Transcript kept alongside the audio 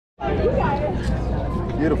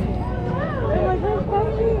Beautiful.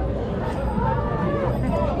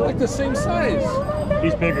 Like the same size.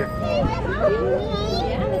 He's bigger.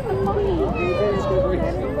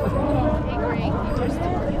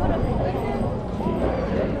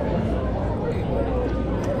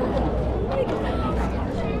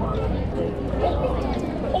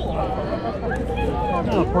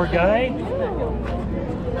 Oh, poor guy.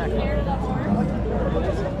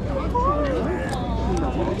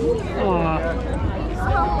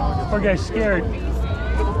 Aw. Poor guy's scared.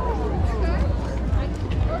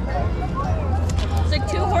 It's like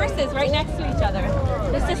two horses right next to each other.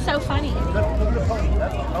 This is so funny.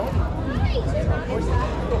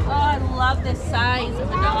 Oh, I love this size of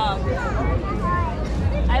a dog.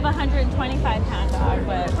 I have a 125-pound dog,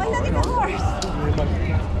 but oh, look at the horse.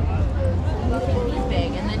 He's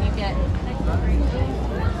big, and then you get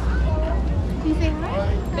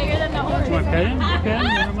bigger than the horse. You want to pet him? Pet him?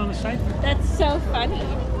 Let him on the side. That's so funny.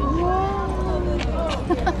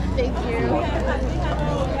 Thank you.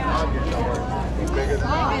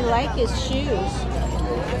 I like his shoes.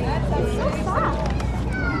 It's so soft.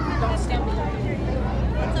 Don't stand behind me.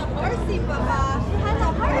 It's a horsey, Papa. It's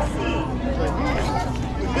a horsey.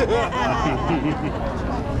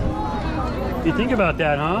 You think about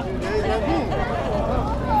that, huh?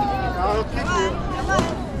 Come on, come on.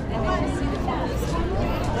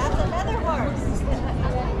 That's another horse.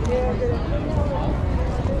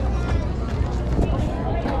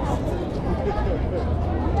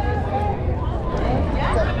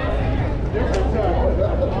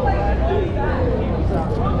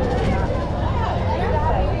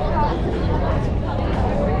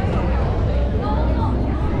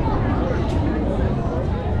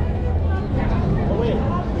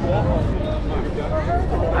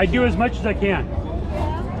 I do as much as I can.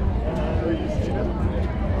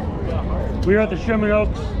 We were at the Sherman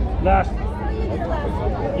Oaks last.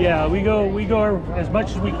 Yeah, we go as much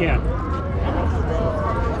as we can.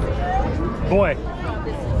 Boy.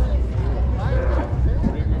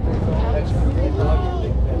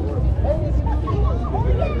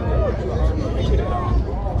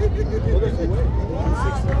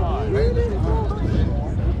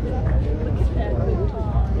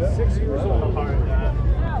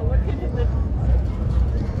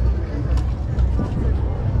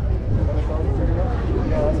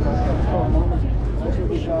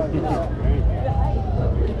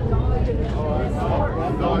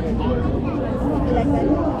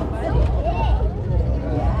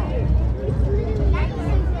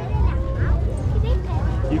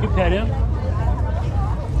 You can pet him.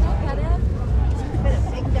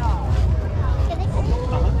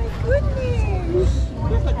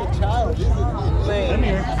 Come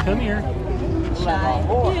here, come here.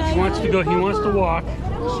 He wants to go, he wants to walk.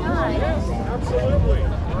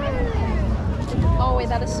 Oh wait,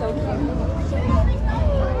 that is so cute.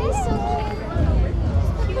 He's so cute.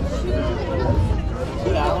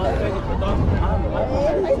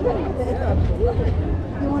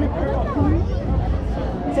 You want to put it on?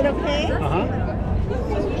 Is it okay? Uh-huh.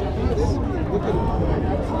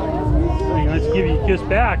 He wants to give you a kiss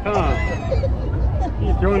back, huh?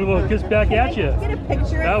 He's throwing a little kiss back at you. Get a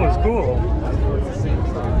picture. That was cool.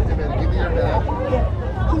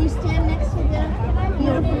 Can you stand next to the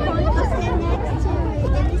beautiful pony? Go stand next to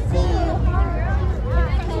it. Let me see you.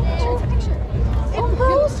 It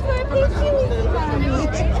moves for a picture with you, Mommy.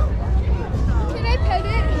 Can I pet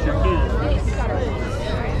it? Sure can.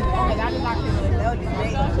 Oh my gosh!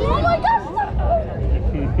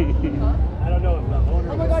 I don't know if the owner.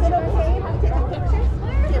 Oh my god, is it okay if I take a picture?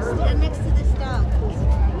 Just stand next to this dog.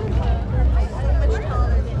 I'm much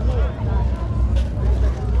taller than you.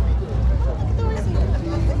 Look at the horsey.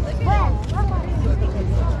 Wow.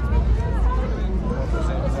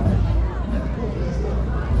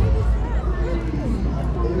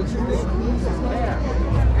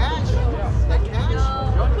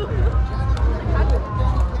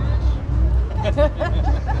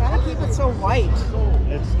 Gotta keep it so white.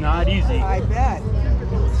 It's not easy. I bet.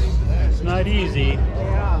 It's not easy.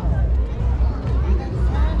 Yeah.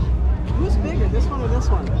 Who's bigger, this one or this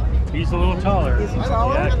one? He's a little taller. Is he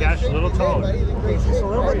taller? Yeah, Cash is a little taller. He's a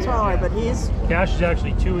little bit taller, but he's... Cash is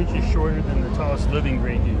actually 2 inches shorter than the tallest living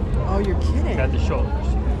Great Dane Oh, you're kidding. at the shoulders.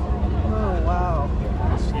 Oh, wow.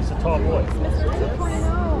 He's a tall boy.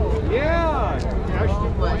 Yeah. Cash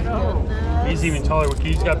 2.0. He's even taller.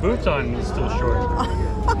 He's got boots on and he's still short.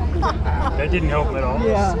 That didn't help him at all.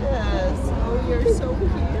 Yeah. Yes. Oh, you're so cute.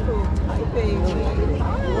 Hi, baby.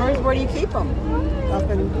 Where do you keep him? Up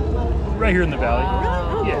in... Right here in the valley.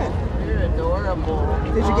 Oh, Yeah. good. You're adorable.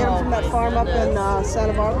 Did you get him from that farm up in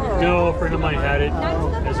Santa Barbara? Or? No, a friend of mine had it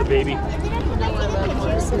as a baby. Okay,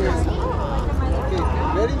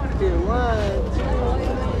 ready? Okay, 1,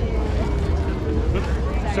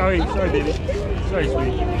 2, 3. Sorry, baby. Sorry,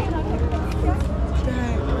 sweetie.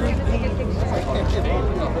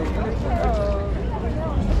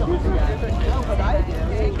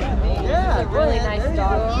 Yeah, Really nice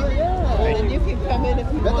dog. Yeah. And you can come in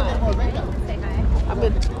if you want. I'm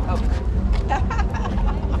in. Oh.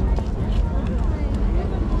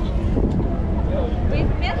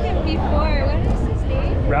 We've met him before. What is his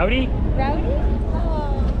name? Rowdy? Rowdy?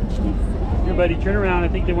 Here, buddy, turn around. I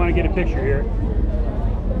think they want to get a picture here.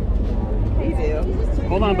 We do.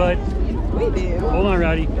 Hold on, bud. We do. Hold on,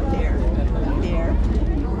 Rowdy. Here. Here.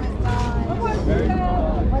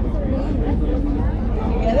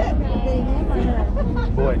 You get it?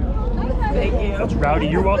 Boy, Thank you. that's Rowdy.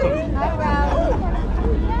 You're welcome. Hi, Rowdy.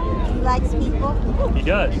 He likes people. He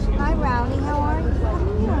does. Hi, Rowdy. How are you?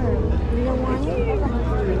 Come here. You don't want it?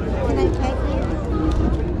 Can I pet you?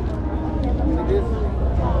 This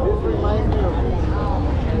reminds me of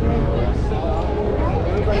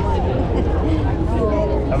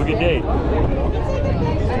Have a good day.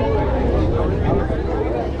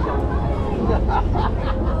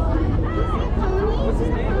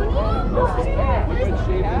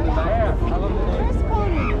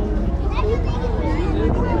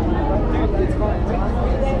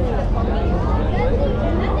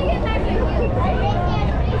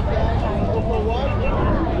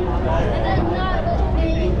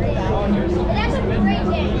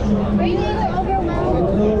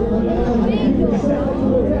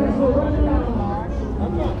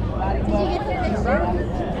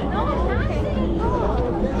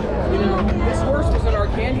 This horse was in our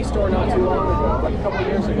candy store not too long ago, like a couple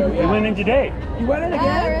years ago. We went in today. You went in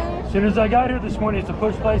again? As soon as I got here this morning, it's the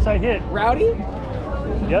first place I hit. Rowdy?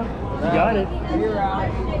 Yep, you got it. You're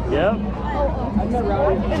Rowdy. Yep. I met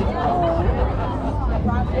Rowdy.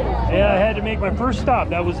 Yeah, I had to make my first stop.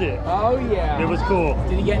 That was it. Oh yeah. It was cool.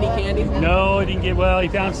 Did he get any candy? No, I didn't get. Well, he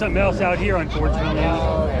found something else out here, unfortunately.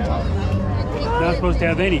 Oh yeah. Not supposed to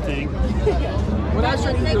have anything. Well, that's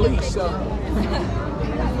when he's released, so.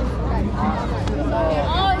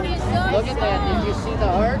 Look at that. Did you see the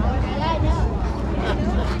heart?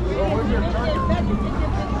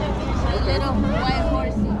 Little white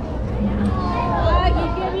horsey. Oh, he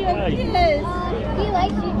gave you a kiss. He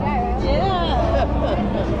likes you, Jared. Yeah.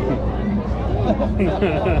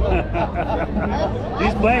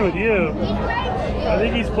 He's playing with you. I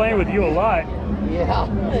think he's playing with you a lot. Yeah.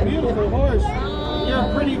 Beautiful horse. You're a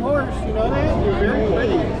pretty horse, you know that? You're very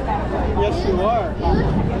pretty. Yes, you are.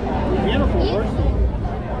 Beautiful horse.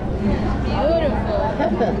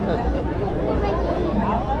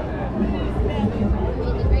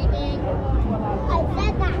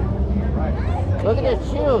 Look at his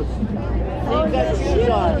shoes. See, you got shoes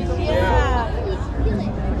on.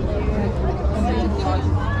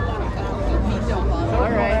 All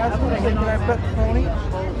right. Can I pet the pony?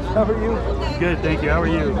 How are you? Good, thank you. How are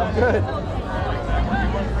you? Good.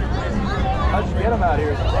 How'd you get him out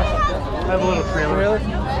here? I have a little trailer. Really?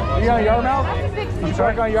 You got a Yarmouth? I'm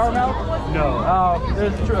sorry? On Yarmouth? No.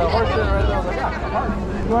 There's a horse there right there. I was like, ah,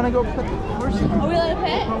 you want to go pet the horse? Are we allowed to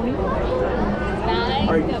pet? Nice.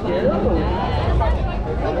 Are you scared?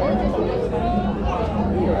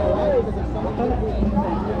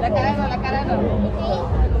 La cara no, la cara no.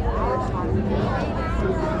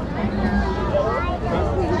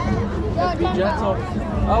 Be gentle.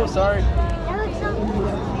 Oh, sorry.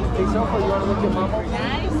 Hey, Sofa, you want to look at Mama?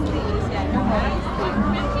 Nice, Luciano. Nice.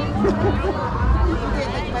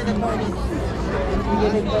 By the morning. You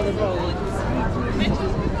get hit by the ball.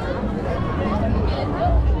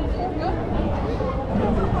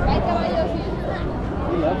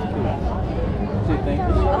 He loves you. Say thank you.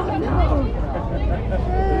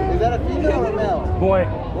 Is that a female or a male? Boy,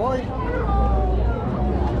 Boy.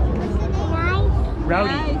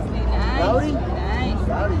 Rowdy. Nicely, nice. Rowdy? Nice.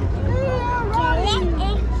 Rowdy.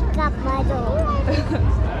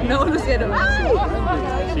 No, Luciano.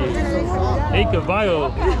 Hey, Caballo.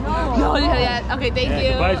 No, yeah. Okay, thank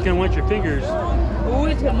you. Caballo's gonna want your fingers.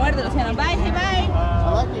 Uy, se muerde, Luciano. Bye, say bye. I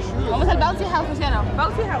like your shoes. Vamos al bouncy house, Luciano.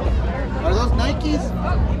 Bouncy house. Are those Nikes?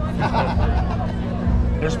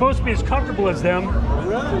 They're supposed to be as comfortable as them.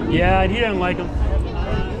 Really? Yeah, and he doesn't like them.